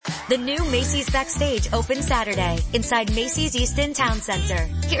The new Macy's Backstage opens Saturday inside Macy's East End Town Center.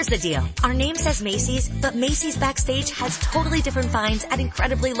 Here's the deal. Our name says Macy's, but Macy's Backstage has totally different finds at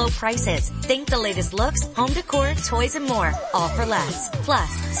incredibly low prices. Think the latest looks, home decor, toys, and more, all for less. Plus,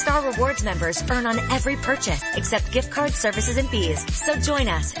 Star Rewards members earn on every purchase except gift cards, services, and fees. So join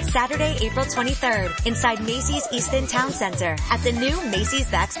us Saturday, April 23rd inside Macy's East End Town Center at the new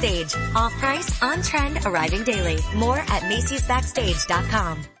Macy's Backstage. Off price, on trend, arriving daily. More at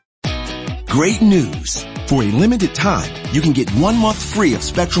Macy'sBackstage.com. Great news. For a limited time, you can get 1 month free of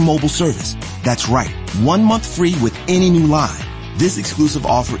Spectrum Mobile service. That's right, 1 month free with any new line. This exclusive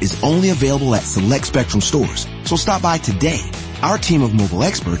offer is only available at select Spectrum stores, so stop by today. Our team of mobile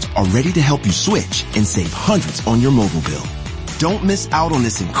experts are ready to help you switch and save hundreds on your mobile bill. Don't miss out on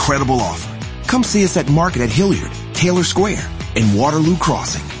this incredible offer. Come see us at Market at Hilliard, Taylor Square, and Waterloo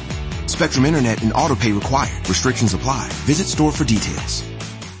Crossing. Spectrum Internet and autopay required. Restrictions apply. Visit store for details.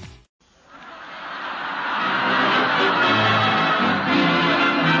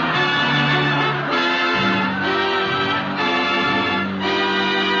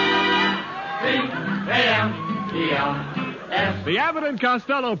 The Abbott and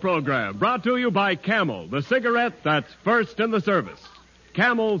Costello program brought to you by Camel, the cigarette that's first in the service.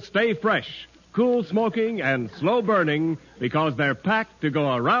 Camel stay fresh, cool smoking, and slow burning because they're packed to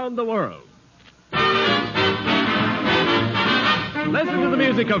go around the world. Listen to the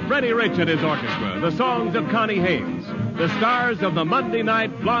music of Freddie Rich and his orchestra, the songs of Connie Haynes, the stars of the Monday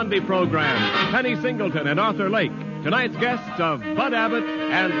night Blondie program, Penny Singleton and Arthur Lake, tonight's guests of Bud Abbott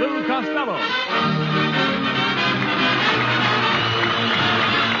and Lou Costello.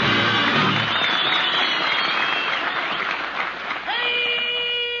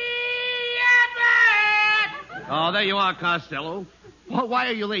 Oh, there you are, Costello. Well, why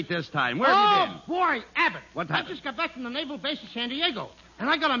are you late this time? Where have you been? Oh, boy, Abbott. What happened? I just got back from the Naval Base of San Diego, and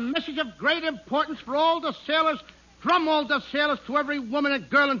I got a message of great importance for all the sailors, from all the sailors to every woman and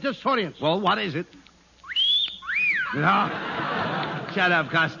girl in this audience. Well, what is it? No. Shut up,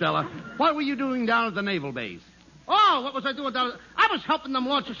 Costello. What were you doing down at the Naval Base? Oh, what was I doing down there? I was helping them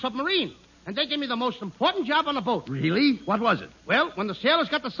launch a submarine, and they gave me the most important job on the boat. Really? What was it? Well, when the sailors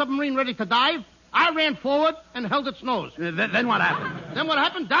got the submarine ready to dive, I ran forward and held its nose. Then what happened? Then what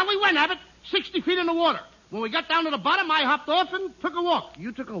happened? Down we went, Abbott, 60 feet in the water. When we got down to the bottom, I hopped off and took a walk.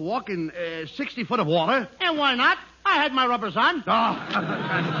 You took a walk in 60 foot of water? And why not? I had my rubbers on.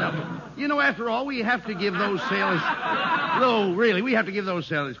 Oh, you know, after all, we have to give those sailors... No, really, we have to give those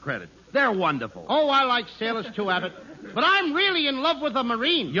sailors credit. They're wonderful. Oh, I like sailors too, Abbott. But I'm really in love with a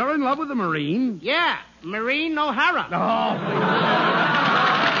Marine. You're in love with a Marine? Yeah, Marine O'Hara. Oh,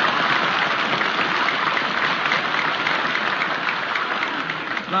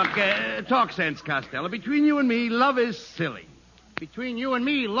 Look, talk sense, Costello. Between you and me, love is silly. Between you and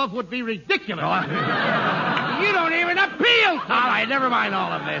me, love would be ridiculous. Oh, you don't even appeal to me. All right, never mind all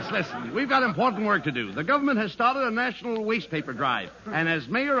of this. Listen, we've got important work to do. The government has started a national waste paper drive. And as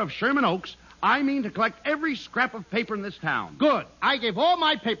mayor of Sherman Oaks, I mean to collect every scrap of paper in this town. Good. I gave all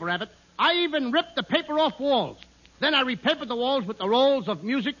my paper, Abbott. I even ripped the paper off walls. Then I repapered the walls with the rolls of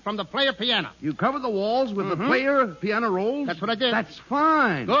music from the player piano. You covered the walls with the player piano rolls? That's what I did. That's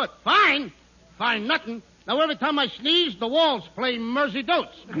fine. Good. Fine? Fine nothing. Now, every time I sneeze, the walls play Mersey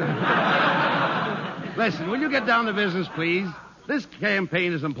Dotes. Listen, will you get down to business, please? This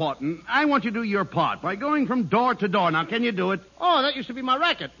campaign is important. I want you to do your part by going from door to door. Now, can you do it? Oh, that used to be my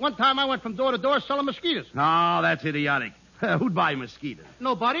racket. One time I went from door to door selling mosquitoes. Oh, that's idiotic. Who'd buy mosquitoes?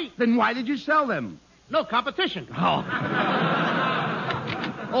 Nobody. Then why did you sell them? No competition. Oh.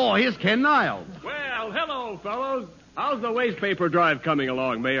 Oh, here's Ken Niles. Well, hello, fellows. How's the waste paper drive coming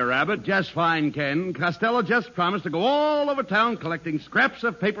along, Mayor Abbott? Just fine, Ken. Costello just promised to go all over town collecting scraps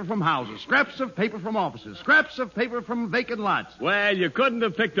of paper from houses, scraps of paper from offices, scraps of paper from vacant lots. Well, you couldn't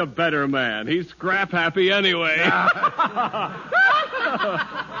have picked a better man. He's scrap happy anyway.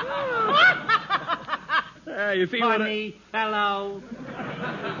 You see Funny fellow.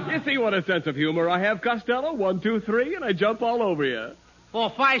 You see what a sense of humor I have, Costello? 1, 2, 3, and I jump all over you. 4,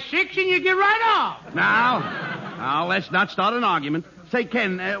 5, 6, and you get right off. Now, let's not start an argument. Say,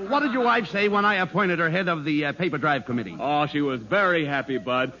 Ken, what did your wife say when I appointed her head of the paper drive committee? Oh, she was very happy,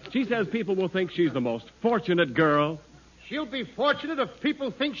 Bud. She says people will think she's the most fortunate girl. She'll be fortunate if people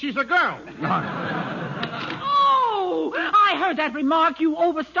think she's a girl. Oh, I heard that remark, you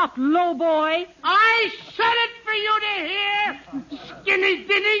overstuffed lowboy. I said it for you to hear, skinny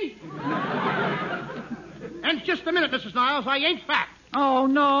dinny. And just a minute, Mrs. Niles, I ain't fat. Oh,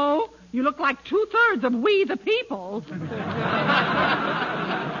 no. You look like 2/3 of we the people.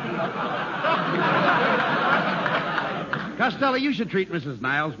 Costello, you should treat Mrs.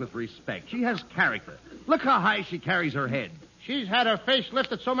 Niles with respect. She has character. Look how high she carries her head. She's had her face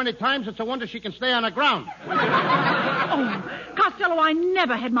lifted so many times, it's a wonder she can stay on the ground. Oh, Costello, I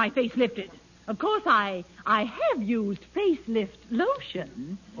never had my face lifted. Of course, I have used facelift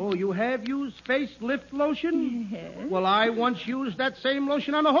lotion. Oh, you have used facelift lotion? Yes. Well, I once used that same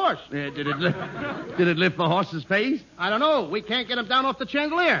lotion on a horse. Did it lift the horse's face? I don't know. We can't get him down off the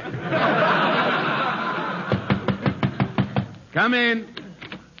chandelier. Come in.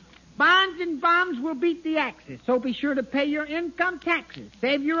 Bonds and bombs will beat the Axis, so be sure to pay your income taxes.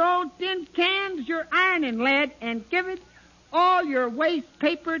 Save your old tin cans, your iron and lead, and give it all your waste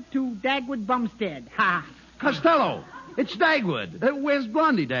paper to Dagwood Bumstead. Ha! Costello, it's Dagwood. Where's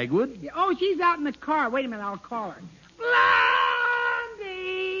Blondie, Dagwood? Oh, she's out in the car. Wait a minute, I'll call her. Blondie!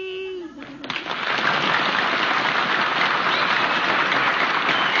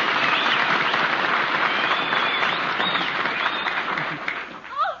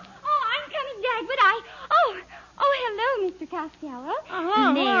 Hello, Mr. Costello.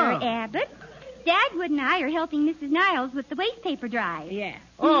 Hello. Mayor Abbott. Dagwood and I are helping Mrs. Niles with the waste paper drive. Yeah.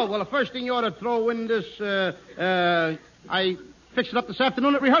 Oh, well, the first thing you ought to throw in this, I fixed it up this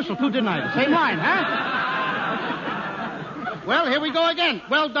afternoon at rehearsal, too, didn't I? The same line, huh? Well, here we go again.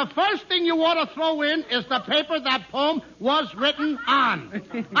 Well, the first thing you ought to throw in is the paper that poem was written on.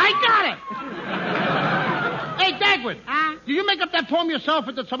 I got it! Hey, Dagwood, did you make up that poem yourself,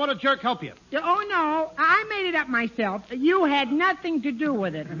 or did some other jerk help you? Oh, no, I made it up myself. You had nothing to do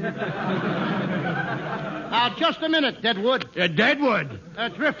with it. Just a minute, Deadwood. Deadwood?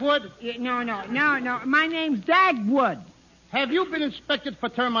 Driftwood. No. My name's Dagwood. Have you been inspected for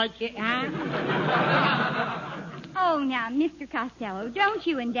termites? Oh, now, Mr. Costello, don't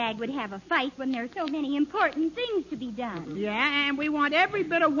you and Dagwood have a fight when there are so many important things to be done? Yeah, and we want every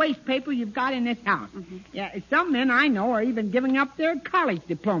bit of waste paper you've got in this house. Mm-hmm. Yeah, some men I know are even giving up their college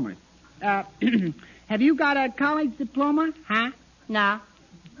diplomas. Have you got a college diploma? Huh? No.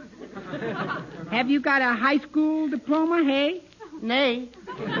 Have you got a high school diploma, hey? Nay.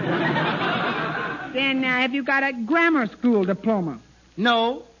 Then have you got a grammar school diploma?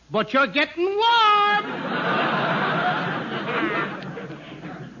 No, but you're getting warm.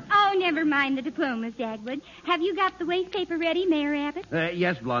 Oh, never mind the diplomas, Dagwood. Have you got the waste paper ready, Mayor Abbott?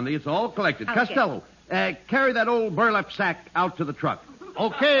 Yes, Blondie. It's all collected. Okay. Costello, carry that old burlap sack out to the truck.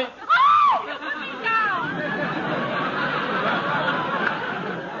 Okay. Oh! Let me down!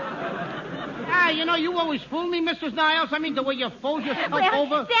 You always fool me, Mrs. Niles. I mean, the way you fold yourself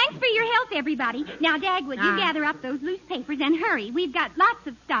over. Thanks for your help, everybody. Now, Dagwood, you gather up those loose papers and hurry. We've got lots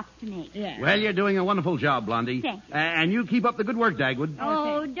of stuff to make. Yeah. Well, you're doing a wonderful job, Blondie. Thank you. And you keep up the good work, Dagwood.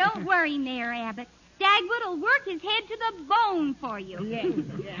 Oh, don't worry, Mayor Abbott. Dagwood will work his head to the bone for you.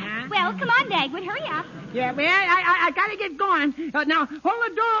 Yeah. Well, come on, Dagwood, hurry up. Yeah, well, I gotta get going. Now,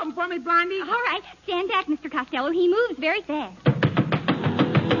 hold the door open for me, Blondie. All right, stand back, Mr. Costello. He moves very fast.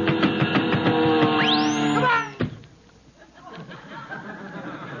 Come on.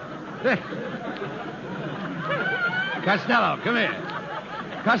 Costello, come here.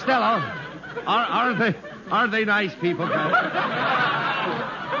 Costello, aren't they nice people?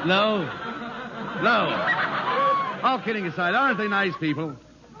 No. All kidding aside, aren't they nice people?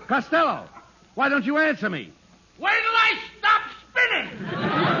 Costello, why don't you answer me? Wait till I stop spinning!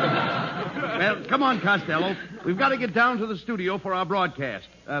 Well, come on, Costello. We've got to get down to the studio for our broadcast.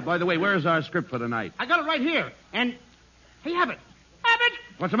 By the way, where's our script for tonight? I got it right here. And, hey, Abbott. Abbott!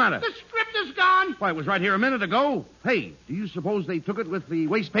 What's the matter? The script is gone. Why, it was right here a minute ago. Hey, do you suppose they took it with the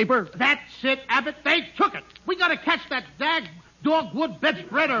waste paper? That's it, Abbott. They took it. We got to catch that dagwood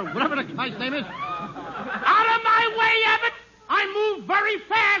bedspread or whatever the guy's name is. Out of my way, Abbott! I move very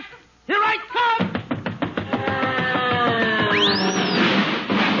fast. Here I come.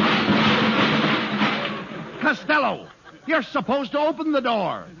 Costello, you're supposed to open the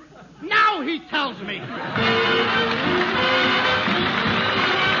door. Now he tells me.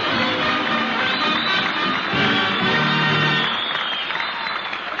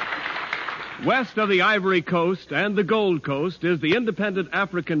 West of the Ivory Coast and the Gold Coast is the independent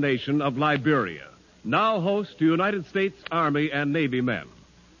African nation of Liberia, now host to United States Army and Navy men.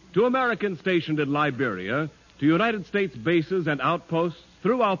 To Americans stationed in Liberia, to United States bases and outposts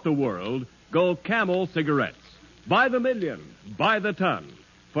throughout the world, go Camel cigarettes. By the million, by the ton.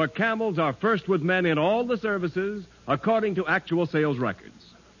 For Camels are first with men in all the services, according to actual sales records.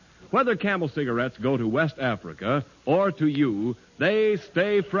 Whether Camel cigarettes go to West Africa or to you, they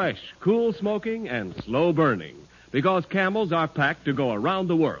stay fresh, cool smoking, and slow burning, because Camels are packed to go around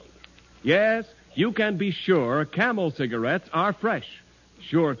the world. Yes, you can be sure Camel cigarettes are fresh.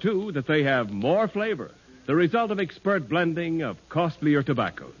 Sure, too, that they have more flavor, the result of expert blending of costlier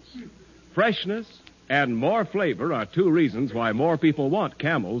tobaccos. Freshness and more flavor are two reasons why more people want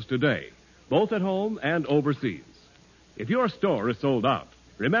Camels today, both at home and overseas. If your store is sold out,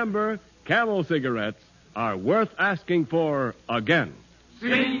 remember, Camel cigarettes are worth asking for again.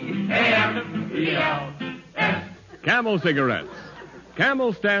 C-A-M-E-L-S. Camel cigarettes.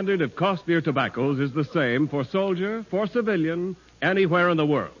 Camel standard of costlier tobaccos is the same for soldier, for civilian, anywhere in the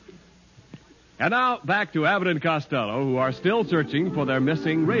world. And now, back to Abbott and Costello, who are still searching for their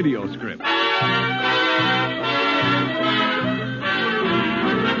missing radio script.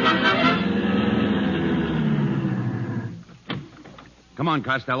 Come on,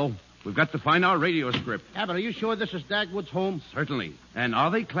 Costello. We've got to find our radio script. Abbott, are you sure this is Dagwood's home? Certainly. And are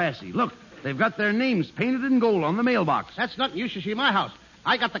they classy? Look, they've got their names painted in gold on the mailbox. That's nothing. You should see my house.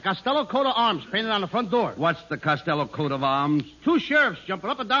 I got the Costello coat of arms painted on the front door. What's the Costello coat of arms? 2 sheriffs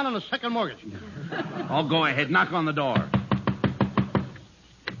jumping up and down on the second mortgage. Oh, go ahead. Knock on the door.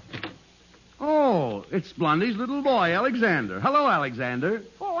 Oh, it's Blondie's little boy, Alexander. Hello, Alexander.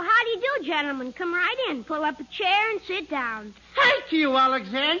 Oh, how do you do, gentlemen? Come right in. Pull up a chair and sit down. Thank you,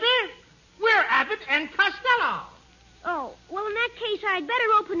 Alexander. We're Abbott and Costello. Oh, well, in that case, I'd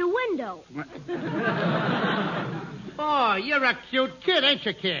better open the window. Oh, you're a cute kid, ain't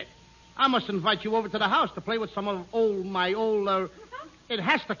you, kid? I must invite you over to the house to play with some of my old... It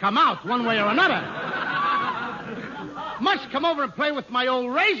has to come out one way or another. Must come over and play with my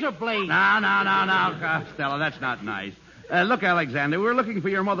old razor blade. No, Costello, that's not nice. Look, Alexander, we're looking for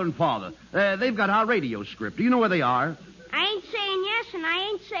your mother and father. They've got our radio script. Do you know where they are? I ain't saying yes and I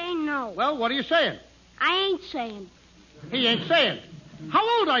ain't saying no. Well, what are you saying? I ain't saying. He ain't saying. How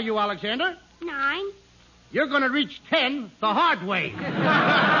old are you, Alexander? 9. You're going to reach 10 the hard way.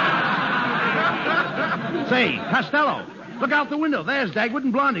 Say, Costello, look out the window. There's Dagwood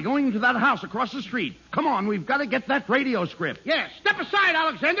and Blondie going into that house across the street. Come on, we've got to get that radio script. Yeah, step aside,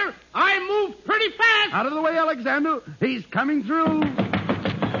 Alexander. I move pretty fast. Out of the way, Alexander. He's coming through.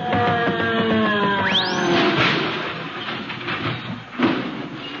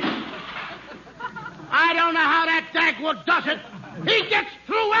 I don't know how that Dagwood does it. He gets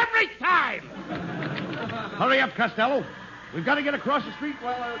through every time. Hurry up, Costello. We've got to get across the street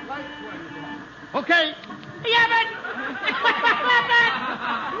while our lights are... Okay. Abbott!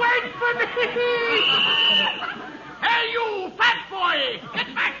 Wait for me! Hey, you, fat boy! Get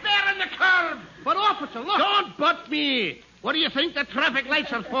back there in the curb! But, officer, look. Don't butt me. What do you think the traffic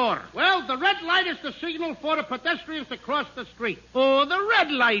lights are for? Well, the red light is the signal for the pedestrians to cross the street. Oh, the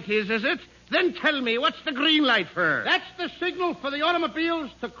red light is it? Then tell me, what's the green light for? That's the signal for the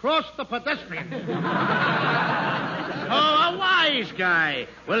automobiles to cross the pedestrians. Oh, a wise guy.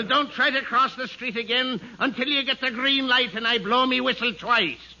 Well, don't try to cross the street again until you get the green light and I blow me whistle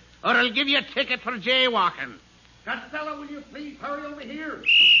twice. Or I'll give you a ticket for jaywalking. Costello, will you please hurry over here?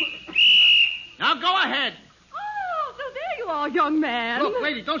 Now go ahead. Oh, so there you are, young man. Look,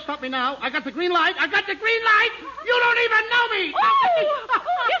 lady, don't stop me now. I got the green light. You don't even know me. Oh,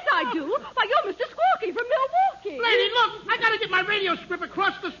 yes, I do. Why, you're Mr. Squawky from Milwaukee. Lady, look, I got to get my radio strip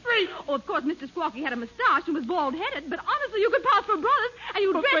across the street. Oh, of course, Mr. Squawky had a mustache and was bald-headed, but honestly, you could pass for brothers, and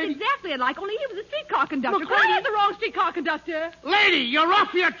you dressed exactly alike, only he was a streetcar conductor. Look, I lady. had the wrong streetcar conductor. Lady, you're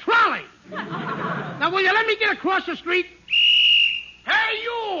off your trolley. Now, will you let me get across the street? Hey,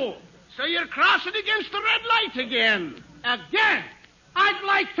 you! So you're crossing against the red light again. Again? I'd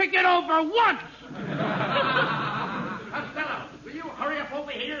like to get over once. Costello, will you hurry up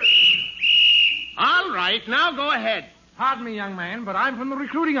over here? All right, now go ahead. Pardon me, young man, but I'm from the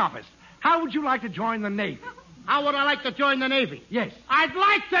recruiting office. How would you like to join the Navy? How would I like to join the Navy? Yes. I'd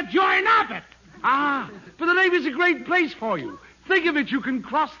like to join Abbott. Ah, but the Navy's a great place for you. Think of it, you can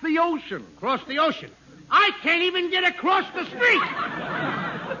cross the ocean. Cross the ocean? I can't even get across the street.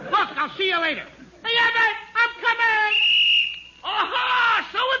 Look, I'll see you later. Hey, Abbott, I'm coming. Aha!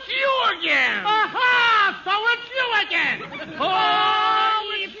 So it's you again. Aha! So it's you again.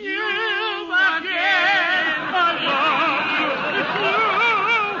 Oh, it's you again.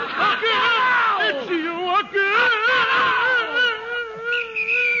 It's you again.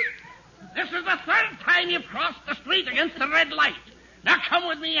 This is the third time you've crossed the street against the red light. Now come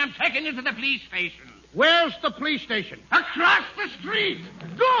with me. I'm taking you to the police station. Where's the police station? Across the street.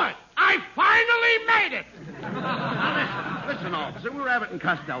 Good. I finally made it. Now, listen, officer, we're Abbott and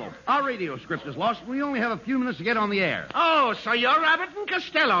Costello. Our radio script is lost, and we only have a few minutes to get on the air. Oh, so you're Abbott and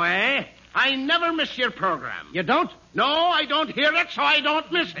Costello, eh? I never miss your program. You don't? No, I don't hear it, so I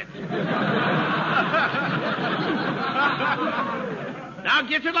don't miss it. Now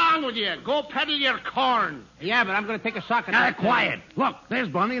get along with you. Go peddle your corn. Yeah, but I'm going to take a sock at Quiet. Look, there's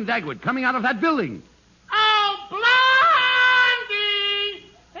Blondie and Dagwood coming out of that building. Oh,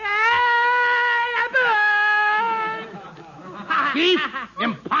 Thief?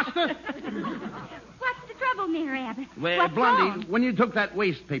 Imposter? What's the trouble, Mayor Abbott? Well, What's Blondie, wrong? when you took that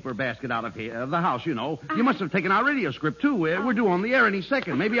waste paper basket out of here, the house, you know, you must have taken our radio script, too. We're due on the air any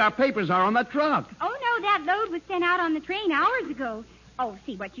second. Maybe our papers are on that truck. Oh, no, that load was sent out on the train hours ago. Oh,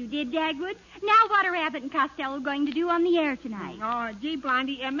 see what you did, Dagwood. Now what are Abbott and Costello going to do on the air tonight? Oh, gee,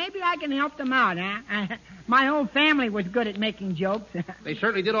 Blondie, maybe I can help them out, huh? My whole family was good at making jokes. They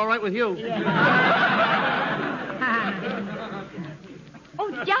certainly did all right with you.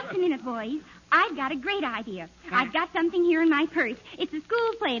 Oh, just a minute, boys. I've got a great idea. I've got something here in my purse. It's a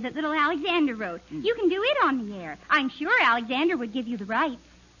school play that little Alexander wrote. You can do it on the air. I'm sure Alexander would give you the rights.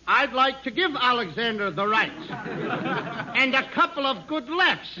 I'd like to give Alexander the rights. And a couple of good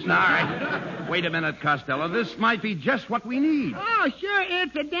lefts. All right. Wait a minute, Costello. This might be just what we need. Oh, sure,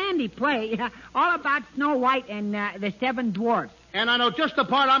 it's a dandy play. All about Snow White and the Seven Dwarfs. And I know just the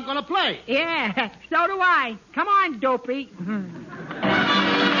part I'm going to play. Yeah, so do I. Come on, Dopey.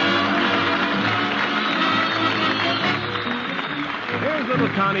 Here's little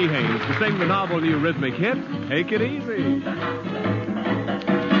Connie Haynes to sing the novel new rhythmic hit, Take It Easy.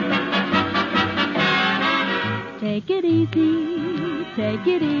 Take it easy, take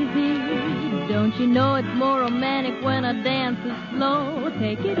it easy. Don't you know it's more romantic when a dance is slow?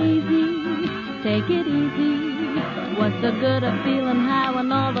 Take it easy, take it easy. What's the good of feeling high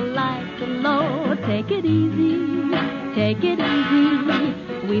when all the lights are low? Take it easy, take it easy.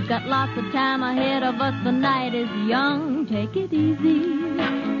 We've got lots of time ahead of us, the night is young. Take it easy,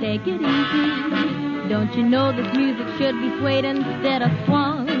 take it easy. Don't you know this music should be swayed instead of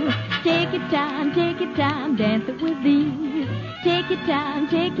swung? Take your time, dance it with ease. Take your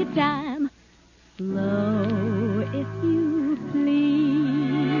time, slow if you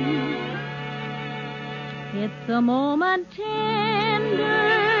please. It's a moment tender,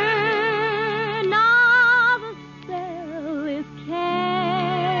 now the spell is cast.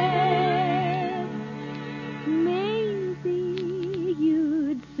 Maybe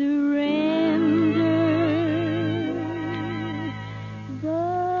you'd surrender.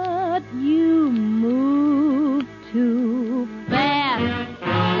 You move too fast.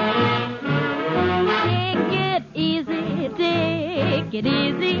 Take it easy, take it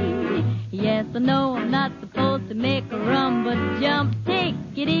easy. Yes, I know I'm not supposed to make a run, but jump. Take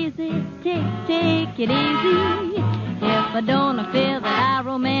it easy, take it easy. If I don't, I fear that our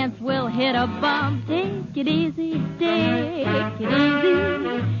romance will hit a bump. Take it easy, take it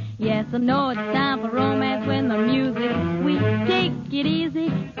easy. Yes, I know it's time for romance when the music's sweet. Take it easy,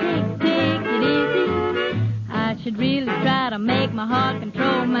 take it easy. I should really try to make my heart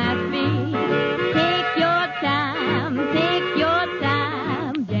control my speed. Take your time,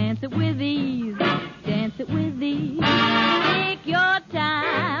 dance it with ease, dance it with ease. Take your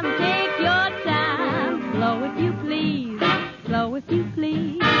time, slow if you please, slow if you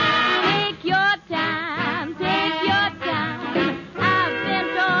please. Take your time, I've been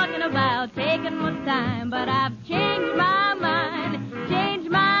talking about taking my time, but I've changed my mind,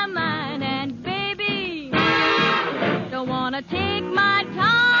 and baby, don't wanna take my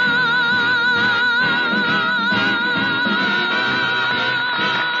time.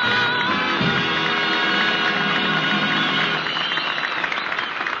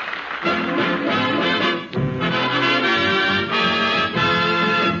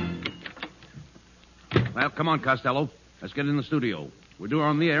 Well, come on, Costello. Let's get in the studio. We're due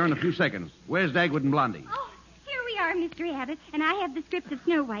on the air in a few seconds. Where's Dagwood and Blondie? Oh, here we are, Mr. Abbott, and I have the script of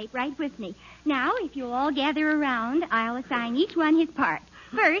Snow White right with me. Now, if you'll all gather around, I'll assign each one his part.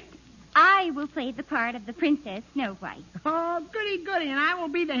 First, I will play the part of the Princess Snow White. Oh, goody, and I will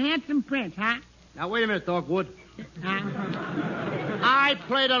be the handsome prince, huh? Now, wait a minute, Dogwood. I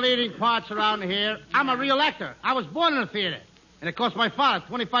play the leading parts around here. I'm a real actor. I was born in a theater. And it cost my father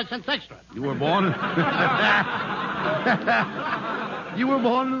 25 cents extra. You were born in... You were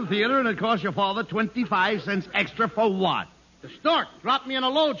born in the theater and it cost your father 25 cents extra for what? The stork dropped me in a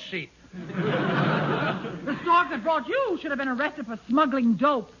load sheet. The stork that brought you should have been arrested for smuggling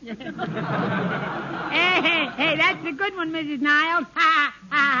dope. Hey, that's a good one, Mrs. Niles. Ha,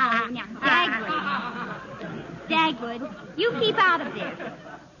 ha, Now, Dagwood, you keep out of this.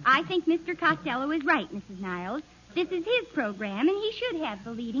 I think Mr. Costello is right, Mrs. Niles. This is his program, and he should have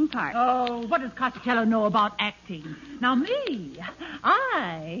the leading part. Oh, what does Costello know about acting? Now, me,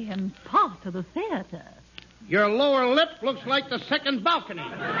 I am part of the theater. Your lower lip looks like the second balcony.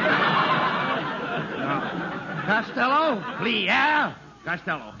 Costello, please. Yeah.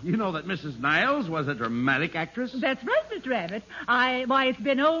 Costello, you know that Mrs. Niles was a dramatic actress? That's right, Mr. Abbott. Why, it's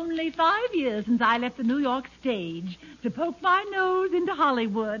been only 5 years since I left the New York stage to poke my nose into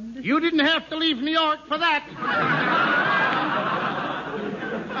Hollywood. You didn't have to leave New York for that.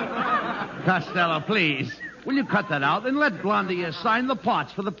 Costello, please. Will you cut that out and let Blondie sign the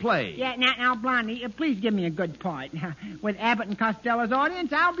parts for the play? Yeah, now, Blondie, please give me a good part. With Abbott and Costello's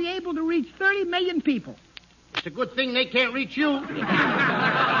audience, I'll be able to reach 30 million people. It's a good thing they can't reach you.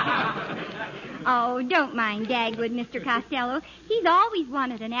 Oh, don't mind Dagwood, Mr. Costello. He's always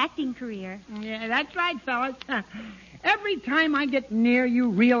wanted an acting career. Yeah, that's right, fellas. Every time I get near you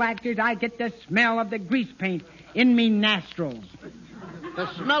real actors, I get the smell of the grease paint in me nostrils.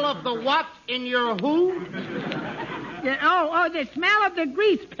 The smell of the what in your who? Yeah, the smell of the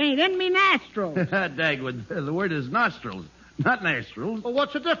grease paint in me nostrils. Dagwood, the word is nostrils, not nostrils. Well,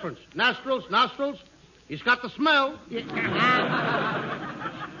 what's the difference? Nostrils. He's got the smell. Dagwood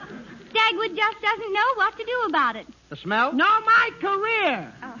just doesn't know what to do about it. The smell? No, my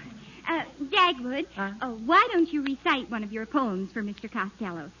career. Dagwood, why don't you recite one of your poems for Mr.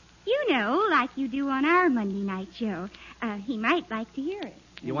 Costello? You know, like you do on our Monday night show. He might like to hear it.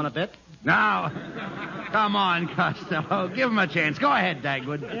 You want a bet? Now, come on, Costello. Give him a chance. Go ahead,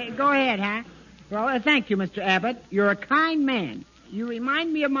 Dagwood. Go ahead, huh? Well, thank you, Mr. Abbott. You're a kind man. You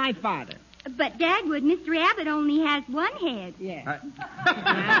remind me of my father. But, Dagwood, Mr. Abbott only has one head. Yeah.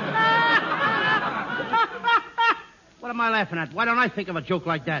 What am I laughing at? Why don't I think of a joke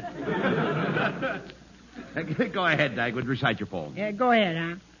like that? Go ahead, Dagwood. Recite your poem. Yeah, go ahead,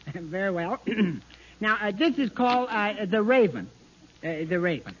 huh? Very well. Now, this is called The Raven. The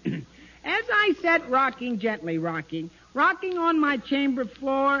Raven. As I sat gently rocking on my chamber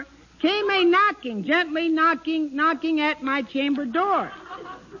floor, came a knocking, gently knocking at my chamber door.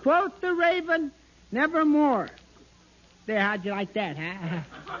 Quoth the Raven, nevermore. There, how'd you like that, huh?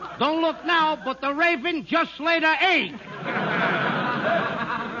 Don't look now, but the Raven just laid an egg.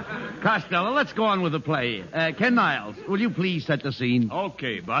 Costello, let's go on with the play. Ken Niles, will you please set the scene?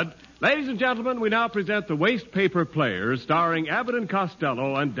 Okay, Bud. Ladies and gentlemen, we now present the Waste Paper Players, starring Abbott and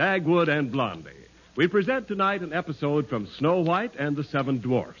Costello and Dagwood and Blondie. We present tonight an episode from Snow White and the Seven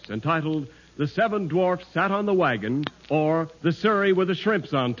Dwarfs, entitled The Seven Dwarfs Sat on the Wagon, or The Surrey with the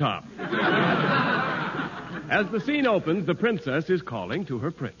Shrimps on Top. As the scene opens, the princess is calling to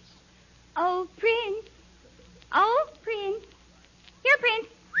her prince. Oh, Prince. Oh, Prince. Here, Prince.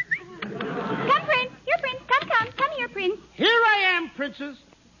 Come, Prince. Here, Prince. Come here, Prince. Here I am, princess.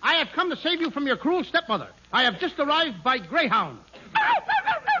 I have come to save you from your cruel stepmother. I have just arrived by Greyhound.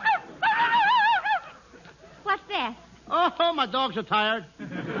 What's that? Oh, my dogs are tired.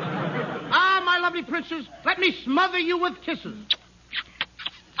 My lovely princess, let me smother you with kisses.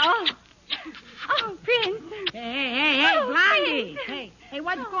 Oh, Prince. Hey, Oh, Blondie. Prince. Hey,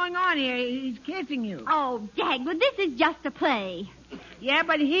 what's going on here? He's kissing you. Oh, Dagwood, this is just a play. Yeah,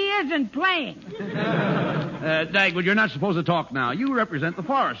 but he isn't playing. Dagwood, you're not supposed to talk now. You represent the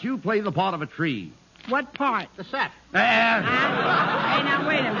forest. You play the part of a tree. What part? The sap. Hey, now,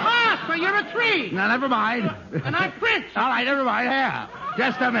 wait a minute. Ah, so you're a tree. Now, never mind. And I'm Prince. All right, never mind. Here.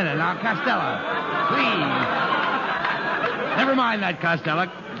 Just a minute. Now, Costello, please. Never mind that,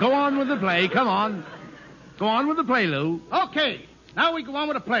 Costello. Go on with the play. Come on. Go on with the play, Lou. Okay. Now we go on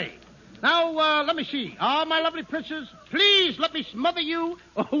with the play. Now, let me see. My lovely princess, please let me smother you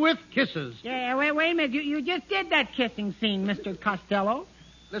with kisses. Yeah, wait a minute. You just did that kissing scene, Mr. Costello.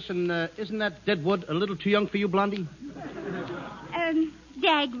 Listen, isn't that deadwood a little too young for you, Blondie?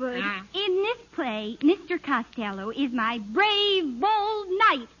 Dagwood, in this play, Mr. Costello is my brave, bold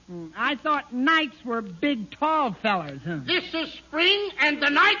knight. I thought knights were big, tall fellers. Huh? This is spring, and the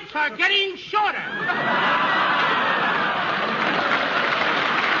nights are getting shorter.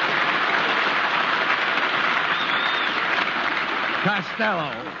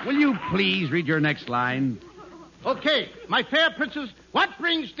 Costello, will you please read your next line? Okay, my fair princess, what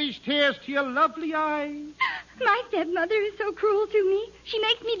brings these tears to your lovely eyes? My stepmother is so cruel to me. She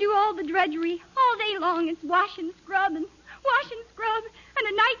makes me do all the drudgery. All day long it's wash and scrub. And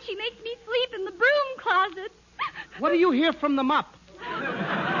at night she makes me sleep in the broom closet. What do you hear from the mop?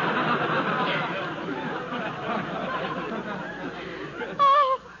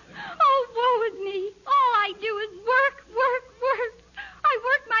 Oh, woe is me. All I do is work. I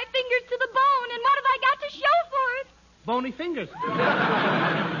work my fingers to the bone, and what have I got to show for it? Bony fingers.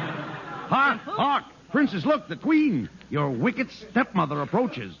 Hark! Princess, look, the queen. Your wicked stepmother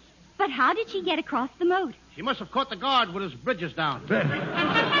approaches. But how did she get across the moat? She must have caught the guard with his bridges down.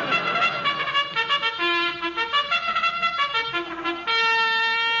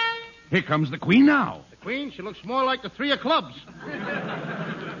 Here comes the queen now. The queen, she looks more like the three of clubs.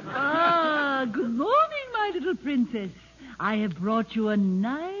 Good morning, my little princess. I have brought you a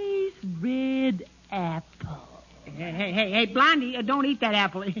nice red apple. Hey, Blondie, don't eat that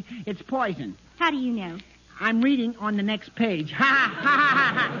apple. It's poison. How do you know? I'm reading on the next page. Ha, ha, ha,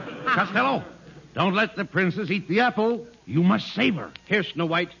 ha, ha. Costello, don't let the princess eat the apple. You must save her. Here, Snow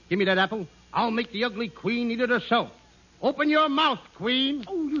White, give me that apple. I'll make the ugly queen eat it herself. Open your mouth, queen.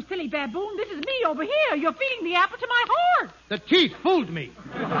 Oh, you silly baboon. This is me over here. You're feeding the apple to my horse. The teeth fooled me.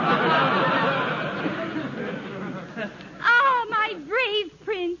 Oh, my brave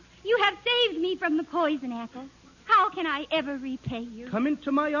prince. You have saved me from the poison apple. How can I ever repay you? Come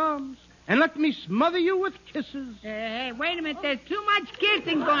into my arms and let me smother you with kisses. Hey, wait a minute. There's too much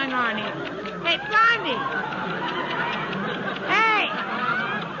kissing going on here. Hey, Blondie. Hey.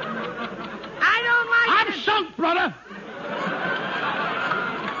 I don't like I'm sunk, brother.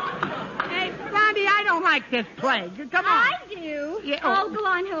 Hey, Blondie, I don't like this play. Come on. I do. Yeah, Oh, go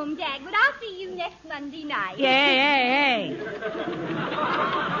on home, Dagwood. I'll see you next Monday night. Hey.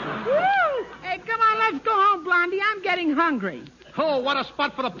 Woo! Hey, come on, let's go home, Blondie. I'm getting hungry. Oh, what a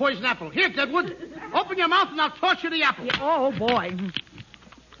spot for the poison apple. Here, Deadwood. Open your mouth and I'll toss you the apple. Yeah, oh, boy.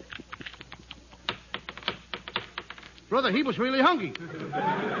 Brother, he was really hungry.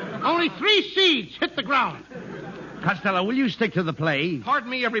 Only 3 seeds hit the ground. Costello, will you stick to the play? Pardon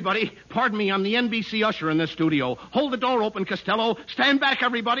me, everybody. Pardon me, I'm the NBC usher in this studio. Hold the door open, Costello. Stand back,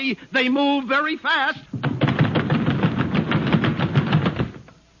 everybody. They move very fast.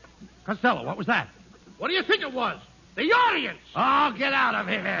 Costello, what was that? What do you think it was? The audience! Oh, get out of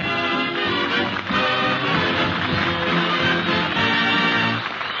here.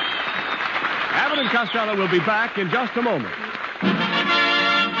 Abbott and Costello will be back in just a moment.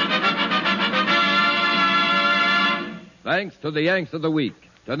 Thanks to the Yanks of the Week.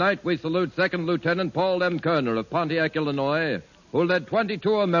 Tonight we salute Second Lieutenant Paul M. Kerner of Pontiac, Illinois, who led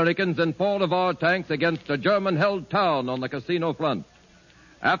 22 Americans in 4 of our tanks against a German-held town on the casino front.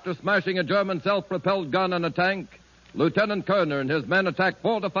 After smashing a German self-propelled gun and a tank, Lieutenant Kerner and his men attacked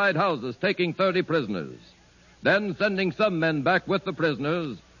fortified houses, taking 30 prisoners. Then, sending some men back with the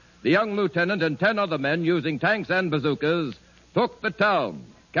prisoners, the young lieutenant and 10 other men, using tanks and bazookas, took the town,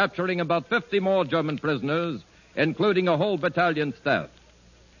 capturing about 50 more German prisoners, including a whole battalion staff.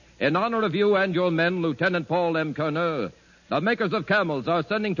 In honor of you and your men, Lieutenant Paul M. Kerner, the makers of Camels are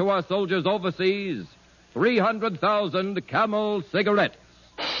sending to our soldiers overseas 300,000 Camel cigarettes.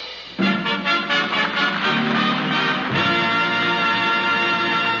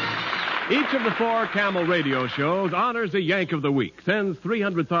 Each of the 4 Camel radio shows honors a Yank of the Week, sends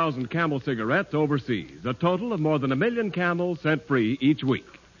 300,000 Camel cigarettes overseas, a total of more than 1 million Camels sent free each week.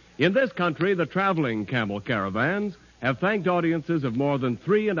 In this country, the traveling Camel caravans have thanked audiences of more than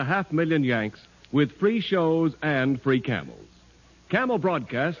 3.5 million Yanks with free shows and free Camels. Camel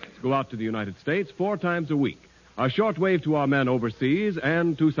broadcasts go out to the United States 4 times a week, a shortwave to our men overseas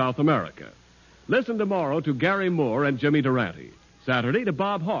and to South America. Listen tomorrow to Gary Moore and Jimmy Durante. Saturday to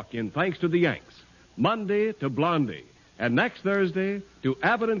Bob Hawke in Thanks to the Yanks. Monday to Blondie. And next Thursday to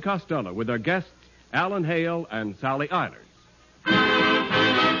Abbott and Costello with their guests Alan Hale and Sally Eilers. And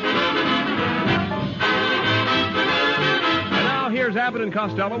now here's Abbott and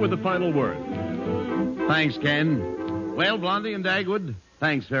Costello with the final word. Thanks, Ken. Well, Blondie and Dagwood,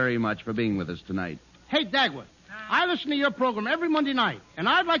 thanks very much for being with us tonight. Hey, Dagwood, I listen to your program every Monday night, and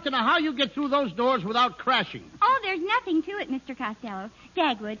I'd like to know how you get through those doors without crashing. Oh, there's nothing to it, Mr. Costello.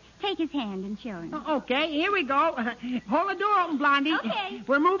 Dagwood, take his hand and show him. Okay, here we go. Hold the door open, Blondie. Okay.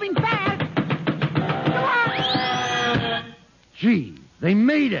 We're moving fast. Come on. Gee, they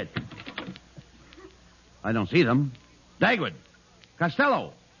made it. I don't see them. Dagwood,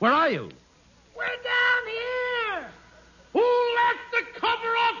 Costello, where are you? We're down here! Who let the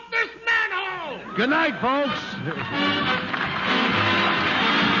cover off this manhole? Good night, folks. Be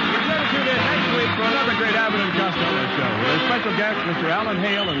sure to tune in next week for another great Abbott and Costello show with our special guests, Mr. Alan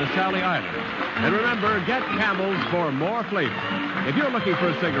Hale and Miss Sally Eilers. And remember, get Camels for more flavor. If you're looking for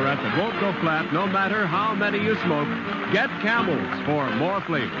a cigarette that won't go flat no matter how many you smoke, get Camels for more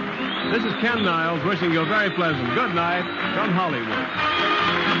flavor. This is Ken Niles wishing you a very pleasant good night from Hollywood.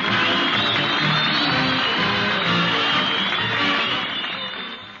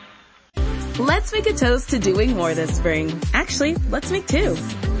 Let's make a toast to doing more this spring. Actually, let's make 2.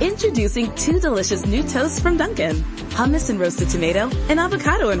 Introducing 2 delicious new toasts from Dunkin'. Hummus and roasted tomato and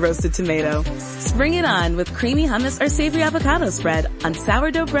avocado and roasted tomato. Spring it on with creamy hummus or savory avocado spread on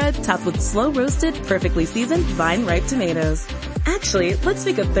sourdough bread topped with slow roasted, perfectly seasoned vine-ripe tomatoes. Actually, let's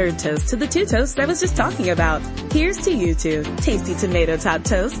make a 3rd toast to the 2 toasts I was just talking about. Here's to you 2 tasty tomato top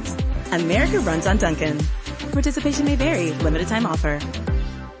toasts. America runs on Dunkin'. Participation may vary. Limited time offer.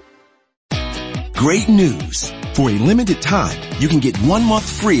 Great news. For a limited time, you can get 1 month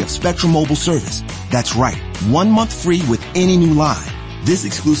free of Spectrum Mobile service. That's right, 1 month free with any new line. This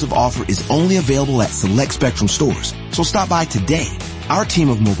exclusive offer is only available at select Spectrum stores, so stop by today. Our team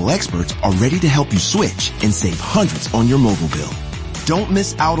of mobile experts are ready to help you switch and save hundreds on your mobile bill. Don't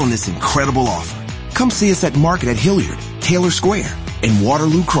miss out on this incredible offer. Come see us at Market at Hilliard, Taylor Square, and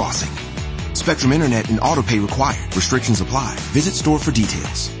Waterloo Crossing. Spectrum Internet and auto pay required. Restrictions apply. Visit store for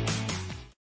details.